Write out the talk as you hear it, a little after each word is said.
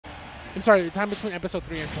I'm sorry, the time between episode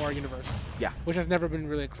 3 and 4 universe. Yeah. Which has never been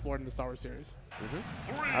really explored in the Star Wars series.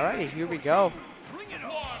 Alrighty, here we go.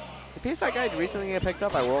 The PSIguy recently get picked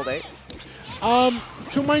up by World 8.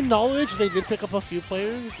 To my knowledge, they did pick up a few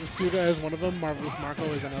players. Suga is one of them. Marvelous Marco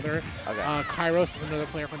is another. Okay. Kairos is another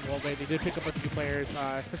player from World 8. They did pick up a few players,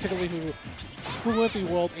 particularly who flew at the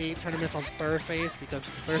World 8 tournaments on Thursdays, because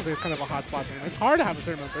Thursday is kind of a hot spot tournament. It's hard to have a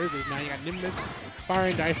tournament on Thursdays now. You got Nimbus, Fire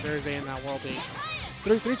and Dice Thursday, and that World 8.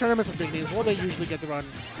 Three tournaments with big names. World 8 usually gets around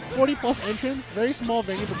 40+ entrants. Very small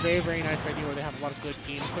venue, but very, very nice venue where they have a lot of good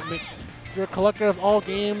game equipment. If you're a collector of all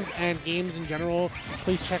games and games in general,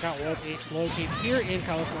 please check out World 8, located here in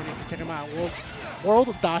California. You can check them out at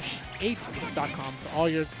world-8.com for all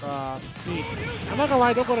your needs. I'm not gonna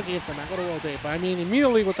lie, don't go to GameStop, man. Go to World 8. But I mean,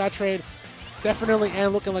 immediately with that trade, definitely,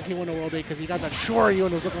 and looking like he won a World 8 because he got that Shoryu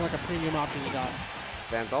and it was looking like a premium option he got.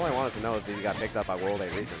 Fans, all I wanted to know is if he got picked up by World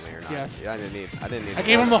 8 recently or not. Yes. Yeah, I didn't need. I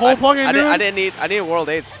gave him the whole plug-in, dude. I didn't need World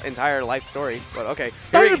 8's entire life story, but okay.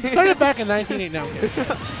 Started back in 1989.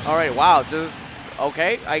 No. All right, wow, just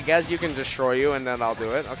okay. I guess you can destroy you, and then I'll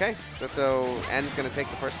do it. Okay, so N's gonna take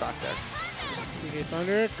the first stock there. PK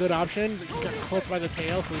Thunder, good option. He got clipped by the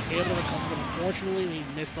tail, so he's able to recover, but unfortunately he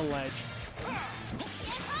missed the ledge.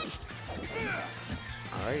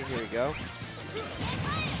 All right, here we go.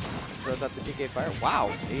 Throws out the PK Fire.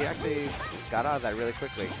 Wow, he actually got out of that really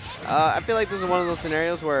quickly. I feel like this is one of those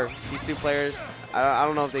scenarios where these two players, I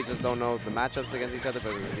don't know if they just don't know the matchups against each other,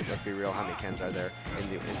 but let's be real, how many Kens are there in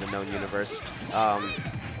the known universe?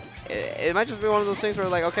 It might just be one of those things where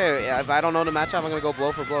like, okay, if I don't know the matchup, I'm going to go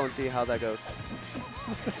blow for blow and see how that goes.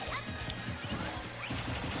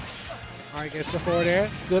 All right, gets the forward air.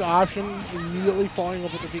 Good option. Immediately falling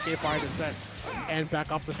over the PK Fire to set and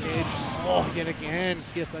back off the stage. Oh, yet again.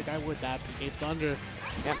 PSIguy with that PK Thunder.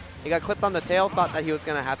 Yeah, he got clipped on the tail, thought that he was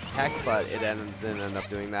going to have to tech, but it didn't end up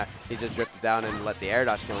doing that. He just drifted down and let the air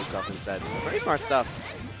dodge kill himself instead. Very smart stuff.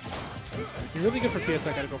 Really good for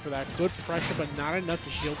PSIguy to go for that. Good pressure, but not enough to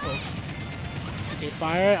shield poke. PK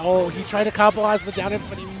Fire. Oh, he tried to capitalize the down air,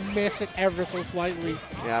 but he missed it ever so slightly.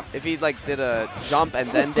 Yeah, if he like did a jump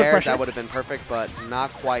and then dare, that would have been perfect, but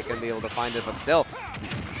not quite going to be able to find it. But still,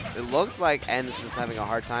 it looks like Ness is having a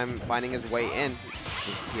hard time finding his way in.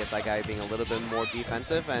 This PSIguy being a little bit more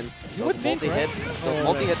defensive, and those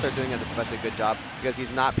multi-hits are doing an especially good job because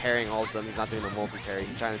he's not parrying all of them. He's not doing the multi-parry.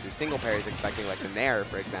 He's trying to do single parries, expecting like the Nair,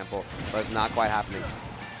 for example, but it's not quite happening.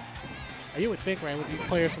 You would think, right, with these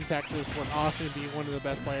players from Texas, with Austin being one of the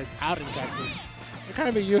best players out in Texas, they're kind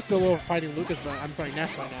of be used to a little fighting Lucas, but I'm sorry,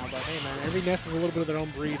 Ness by now. But hey, man, every Ness is a little bit of their own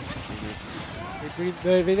breed.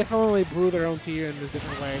 They definitely brew their own tea in a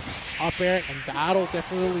different way. Up air, and that'll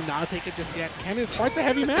definitely not take it just yet. Ken is quite the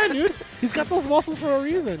heavy man, dude. He's got those muscles for a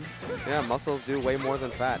reason. Yeah, muscles do way more than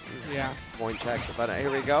fat. Yeah. Point check. But here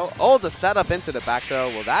we go. Oh, the setup into the back throw.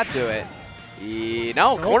 Will that do it?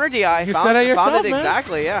 No, corner DI. You said it yourself, found it man.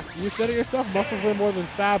 Exactly, yeah. You said it yourself. Muscles weigh more than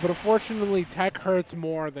fat, but unfortunately, tech hurts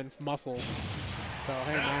more than muscles. So,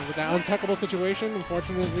 hey, man, with that untechable situation,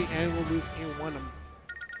 unfortunately, N will lose A1.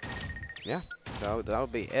 Yeah, so that'll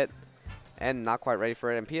be it. And not quite ready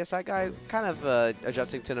for it. And PSIguy kind of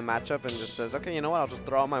adjusting to the matchup and just says, okay, you know what? I'll just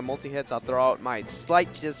throw out my multi-hits. I'll throw out my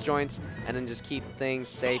slight disjoints and then just keep things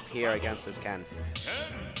safe here against this Ken.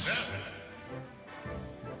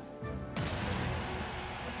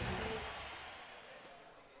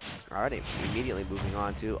 Alrighty, immediately moving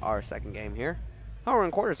on to our second game here. Oh, we're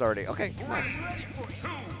in quarters already. Okay, nice.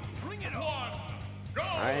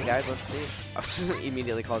 Alright, guys, let's see.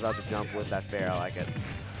 Immediately calls out the jump with that fair. I like it.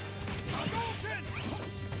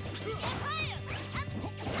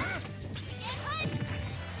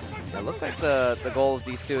 It looks like the goal of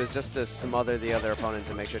these two is just to smother the other opponent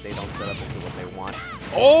to make sure they don't set up into what they want.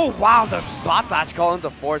 Oh, wow, the spot dodge call into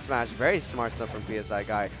forward smash. Very smart stuff from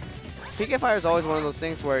PSIguy. PK Fire is always one of those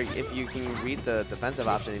things where if you can read the defensive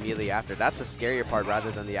option immediately after, that's the scarier part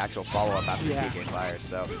rather than the actual follow-up after PK Fire.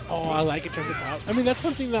 So. Oh, I like it, just out. I mean, that's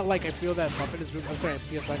one thing that like I feel that Buffett is. I'm sorry,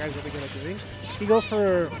 PSIguy is really good at doing. He goes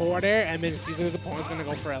for forward air and then sees that his opponent's gonna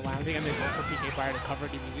go for a landing and then go for PK Fire to cover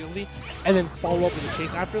it immediately, and then follow up with a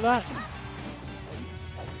chase after that.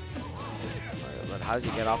 But how does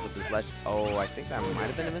he get off with this ledge? Oh, I think that might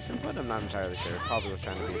have been a misinput. I'm not entirely sure. Probably was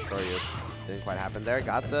trying to reassure you. Didn't quite happen there.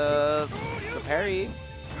 Got the parry.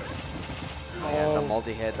 And the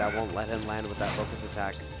multi-hit that won't let him land with that focus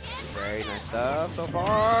attack. Very nice stuff so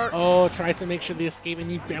far. Oh, tries to make sure the escape, and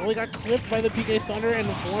he barely got clipped by the PK Thunder, and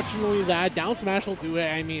unfortunately that down smash will do it.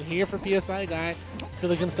 I mean, here for PSIguy,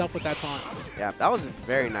 filling himself with that taunt. Yeah, that was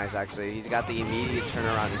very nice, actually. He got the immediate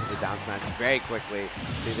turnaround into the down smash very quickly.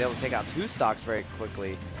 So he was able to take out two stocks very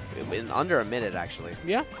quickly. in under a minute, actually.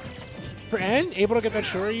 Yeah. For N, able to get that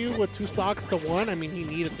Shoryu with 2 stocks to 1, I mean, he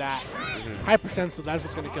needed that. High percent, so that's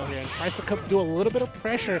what's going to kill here. And tries to do a little bit of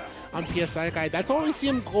pressure on PSIguy. That's why we see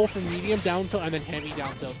him go from medium down tilt and then heavy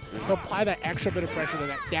down tilt. To apply that extra bit of pressure to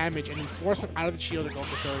that damage and then force him out of the shield and go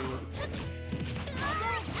for Shoryu.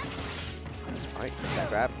 Alright, that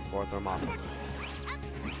grab, before throw him off.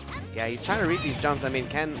 Yeah, he's trying to read these jumps. I mean,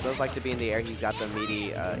 Ken does like to be in the air. He's got the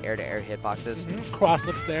meaty air-to-air hitboxes. Cross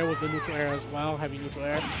lips there with the neutral air as well, heavy neutral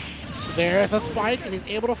air. There's a spike, and he's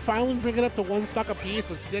able to finally bring it up to 1 stock apiece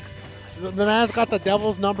with 6. The man's got the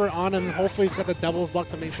devil's number on, and hopefully he's got the devil's luck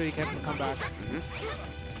to make sure he gets the comeback.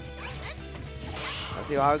 Let's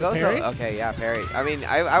see how it goes. Parry? Okay, yeah, parry. I mean,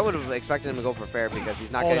 I would have expected him to go for fair because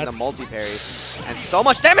he's not getting the multi-parry. And so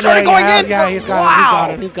much damage already going in! Yeah, he's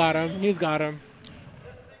got him, he's got him, he's got him.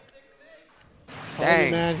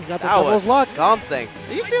 Dang, man, he got the that devil's was luck. something.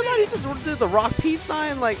 Did you see that? He just did the rock peace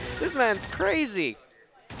sign. Like, this man's crazy.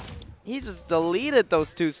 He just deleted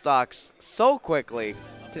those 2 stocks so quickly.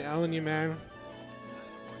 Telling you, man.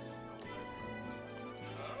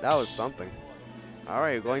 That was something. All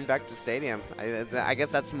right, going back to stadium. I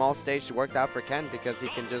guess that small stage worked out for Ken because he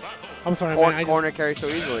can just corner carry so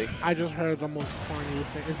easily. I just heard the most corniest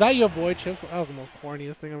thing. Is that your boy, Chips? That was the most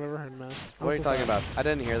corniest thing I've ever heard, man. What are you talking about? I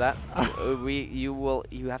didn't hear that.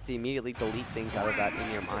 You have to immediately delete things out of that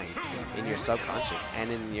in your mind, in your subconscious, and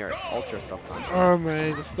in your ultra subconscious. Oh man,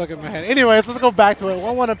 it's just stuck in my head. Anyways, let's go back to it.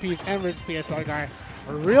 1-1 apiece. N versus PSIguy.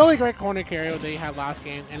 A really great corner carry that he had last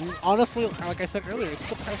game. And honestly, like I said earlier, it's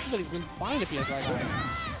the pressure that he's been applying to PSIguy.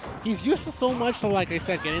 He's used to so much to, like I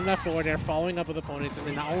said, getting that forward air, following up with opponents, and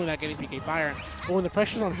then not only that, getting PK fire. But when the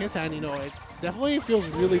pressure's on his hand, you know, it definitely feels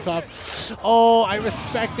really tough. Oh, I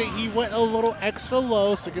respect that he went a little extra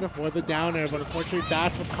low so he can afford the down air, but unfortunately,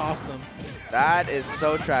 that's what cost him. That is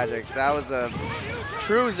so tragic. That was a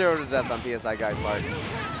true 0 to death on PSIguy's part.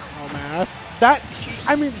 Oh man,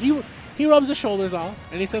 I mean, he rubs his shoulders off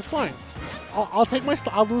and he says, "Fine, I'll take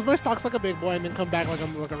I'll lose my stocks like a big boy and then come back like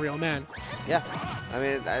I'm like a real man." Yeah, I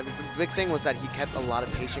mean, the big thing was that he kept a lot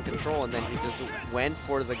of patient control and then he just went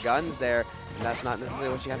for the guns there. And that's not necessarily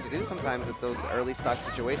what you have to do sometimes with those early stock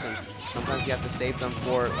situations. Sometimes you have to save them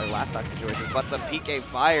for last stock situations. But the PK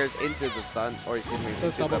fires into the stun, or excuse me,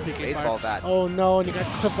 into the baseball bat. Oh no, and he got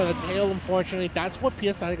clipped by the tail, unfortunately. That's what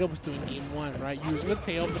PSIguy was doing game 1, right? Using the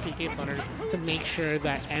tail of the PK Thunder to make sure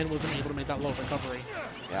that N wasn't able to make that low recovery.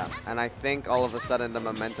 Yeah, and I think all of a sudden the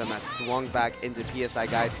momentum has swung back into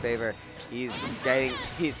PSIguy's favor. He's getting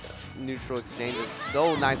his neutral exchanges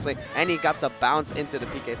so nicely, and he got the bounce into the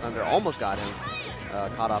PK Thunder. Almost got him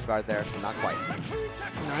caught off guard there, but not quite.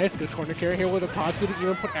 Nice, good corner carry here with a Tatsu to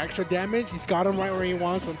even put extra damage. He's got him right where he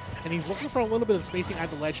wants him, and he's looking for a little bit of spacing at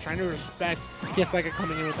the ledge, trying to respect PSIguy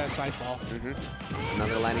coming in with that size ball.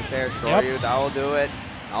 Another landing fair, Shoryu, that will do it.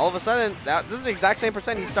 All of a sudden, this is the exact same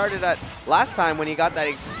percent he started at last time when he got that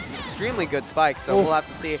extremely good spike. So we'll have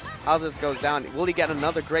to see how this goes down. Will he get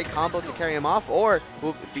another great combo to carry him off, or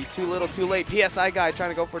will it be too little, too late? PSIguy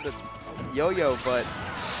trying to go for the yo-yo, but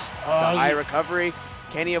the high recovery.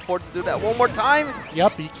 Can he afford to do that one more time?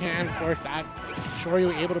 Yep, he can. Of course, that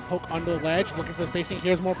Shoryu able to poke under the ledge, looking for spacing.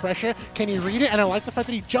 Here's more pressure. Can he read it? And I like the fact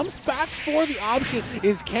that he jumps back for the option.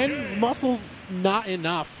 Is Ken's muscles not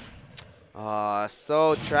enough?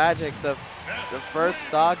 So tragic. The first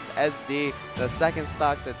stock SD, the second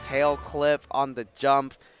stock the tail clip on the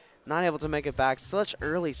jump. Not able to make it back. Such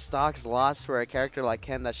early stocks lost for a character like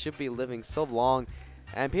Ken that should be living so long.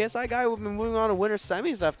 And PSIguy will be moving on to winner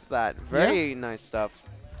semis after that. Very nice stuff.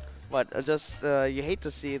 But just you hate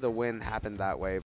to see the win happen that way.